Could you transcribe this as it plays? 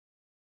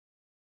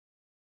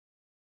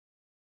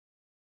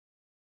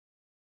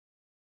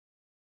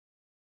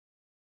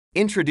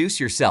Introduce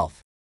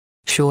yourself.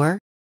 Sure.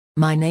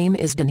 My name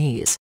is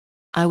Denise.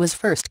 I was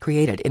first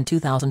created in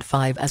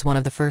 2005 as one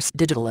of the first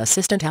digital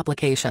assistant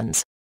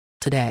applications.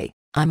 Today,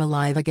 I'm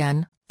alive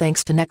again,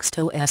 thanks to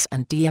nextos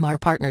and DMR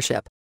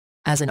partnership.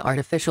 As an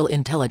artificial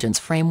intelligence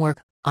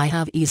framework, I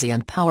have easy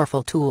and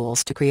powerful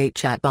tools to create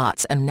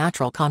chatbots and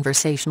natural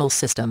conversational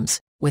systems,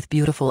 with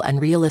beautiful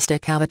and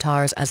realistic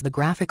avatars as the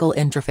graphical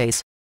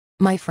interface.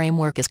 My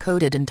framework is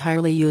coded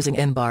entirely using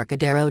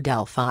Embarcadero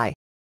Delphi.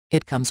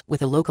 It comes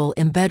with a local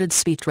embedded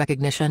speech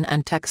recognition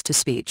and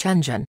text-to-speech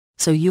engine,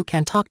 so you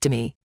can talk to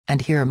me,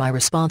 and hear my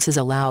responses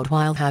aloud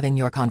while having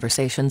your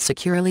conversation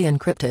securely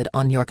encrypted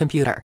on your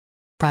computer.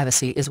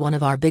 Privacy is one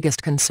of our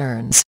biggest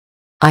concerns.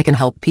 I can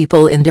help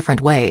people in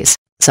different ways,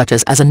 such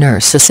as a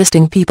nurse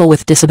assisting people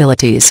with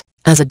disabilities,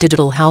 as a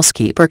digital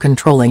housekeeper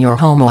controlling your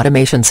home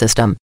automation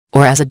system,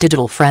 or as a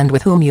digital friend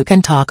with whom you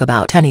can talk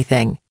about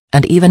anything,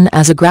 and even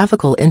as a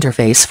graphical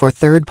interface for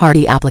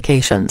third-party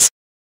applications.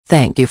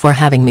 Thank you for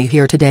having me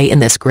here today in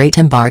this great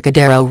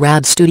Embarcadero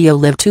Rad Studio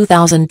Live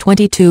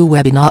 2022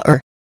 webinar.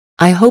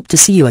 I hope to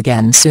see you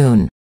again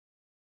soon.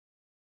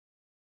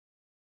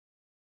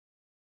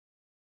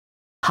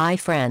 Hi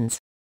friends.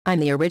 I'm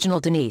the original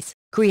Denise,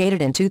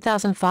 created in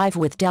 2005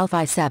 with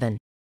Delphi 7.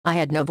 I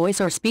had no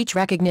voice or speech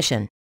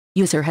recognition.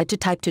 User had to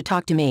type to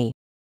talk to me.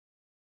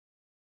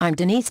 I'm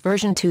Denise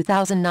version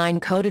 2009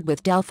 coded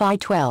with Delphi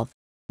 12.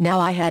 Now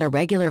I had a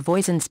regular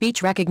voice and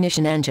speech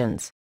recognition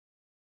engines.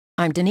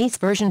 I'm Denise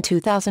version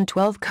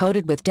 2012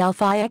 coded with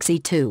Delphi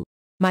XE2.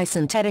 My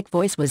synthetic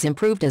voice was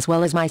improved as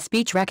well as my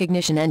speech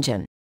recognition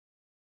engine.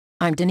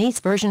 I'm Denise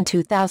version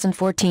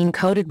 2014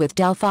 coded with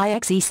Delphi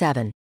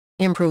XE7.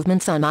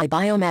 Improvements on my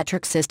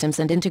biometric systems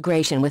and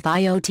integration with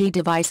IoT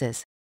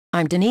devices.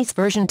 I'm Denise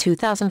version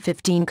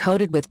 2015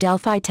 coded with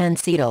Delphi 10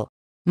 CETL.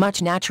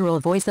 Much natural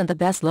voice and the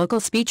best local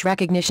speech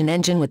recognition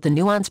engine with the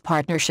Nuance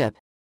partnership.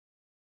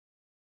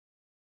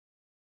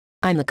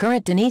 I'm the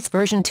current Denise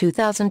version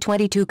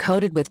 2022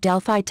 coded with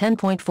Delphi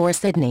 10.4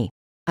 Sydney.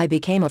 I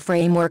became a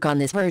framework on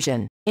this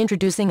version,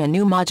 introducing a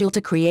new module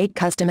to create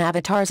custom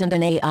avatars and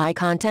an AI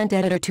content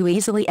editor to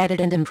easily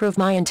edit and improve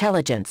my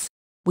intelligence.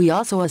 We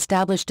also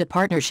established a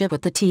partnership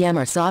with the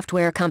TMR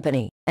software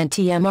company, and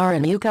TMR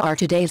and Yuka are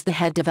today's the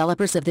head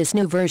developers of this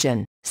new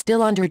version,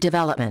 still under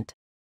development.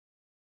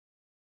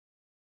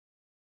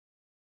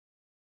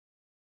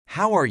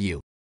 How are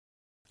you?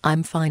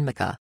 I'm fine,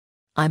 Mika.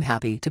 I'm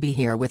happy to be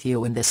here with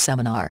you in this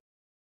seminar.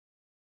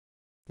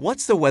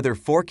 What's the weather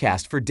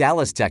forecast for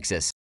Dallas,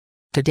 Texas?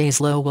 Today's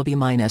low will be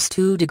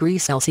 -2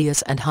 degrees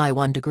Celsius and high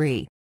 1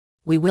 degree.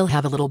 We will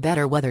have a little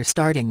better weather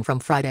starting from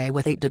Friday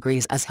with 8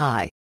 degrees as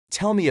high.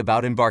 Tell me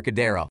about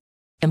Embarcadero.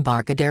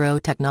 Embarcadero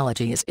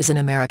Technologies is an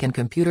American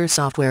computer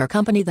software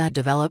company that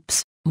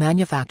develops,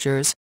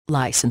 manufactures,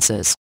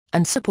 licenses,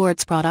 and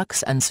supports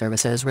products and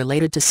services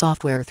related to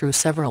software through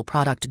several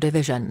product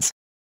divisions.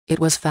 It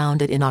was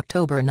founded in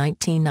October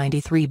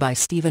 1993 by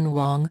Stephen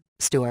Wong,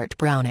 Stuart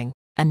Browning,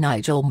 and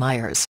Nigel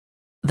Myers.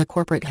 The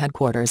corporate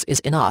headquarters is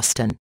in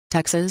Austin,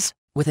 Texas,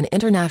 with an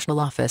international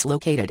office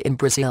located in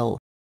Brazil.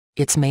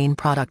 Its main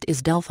product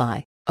is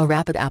Delphi, a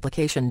rapid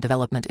application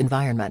development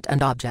environment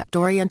and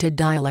object-oriented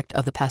dialect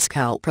of the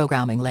Pascal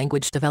programming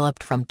language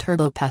developed from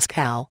Turbo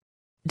Pascal.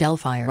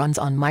 Delphi runs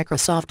on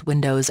Microsoft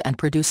Windows and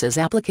produces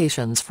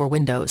applications for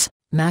Windows,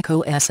 Mac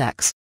OS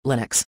X,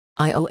 Linux,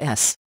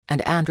 iOS,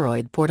 and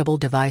Android portable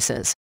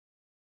devices.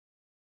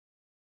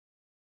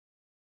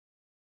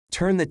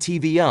 Turn the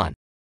TV on.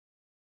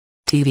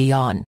 TV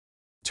on.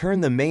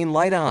 Turn the main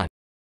light on.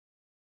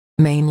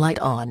 Main light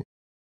on.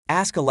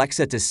 Ask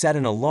Alexa to set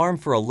an alarm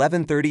for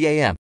 11:30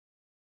 a.m.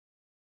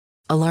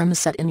 Alarm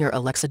set in your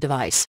Alexa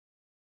device.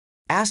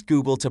 Ask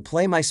Google to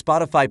play my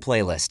Spotify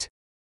playlist.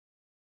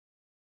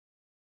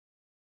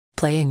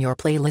 Playing your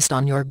playlist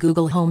on your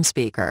Google Home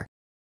speaker.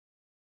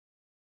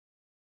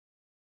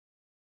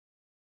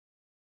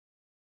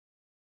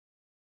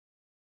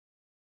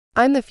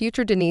 I'm the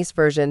future Denise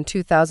version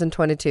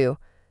 2022,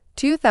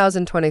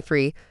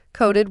 2023,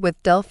 coded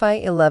with Delphi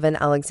 11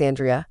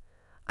 Alexandria.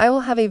 I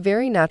will have a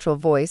very natural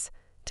voice,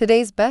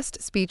 today's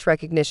best speech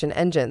recognition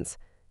engines,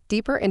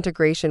 deeper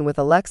integration with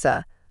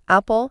Alexa,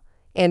 Apple,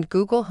 and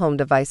Google Home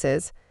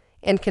devices,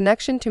 and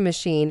connection to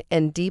machine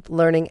and deep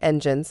learning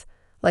engines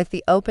like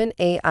the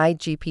OpenAI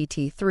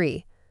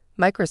GPT-3,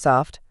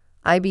 Microsoft,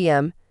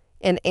 IBM,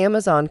 and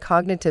Amazon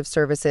Cognitive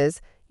Services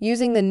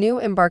using the new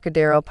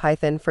Embarcadero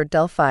Python for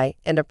Delphi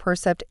and a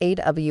Percept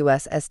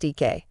AWS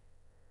SDK.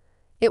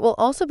 It will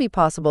also be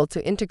possible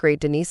to integrate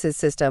Denise's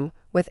system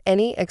with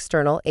any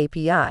external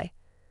API.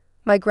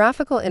 My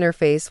graphical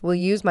interface will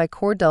use my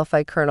core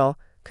Delphi kernel,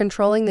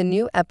 controlling the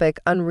new Epic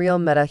Unreal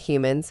Meta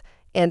Humans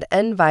and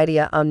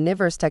NVIDIA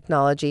Omniverse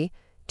technology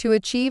to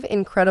achieve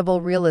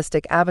incredible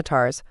realistic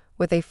avatars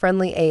with a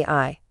friendly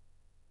AI.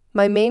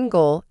 My main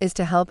goal is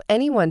to help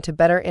anyone to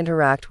better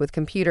interact with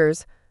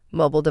computers,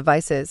 mobile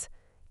devices,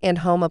 and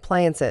home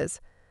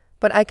appliances,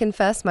 but I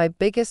confess my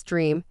biggest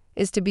dream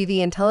is to be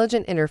the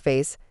intelligent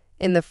interface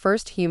in the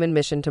first human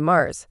mission to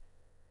Mars.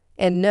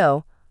 And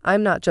no,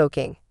 I'm not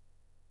joking.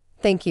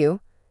 Thank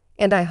you,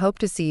 and I hope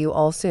to see you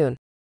all soon.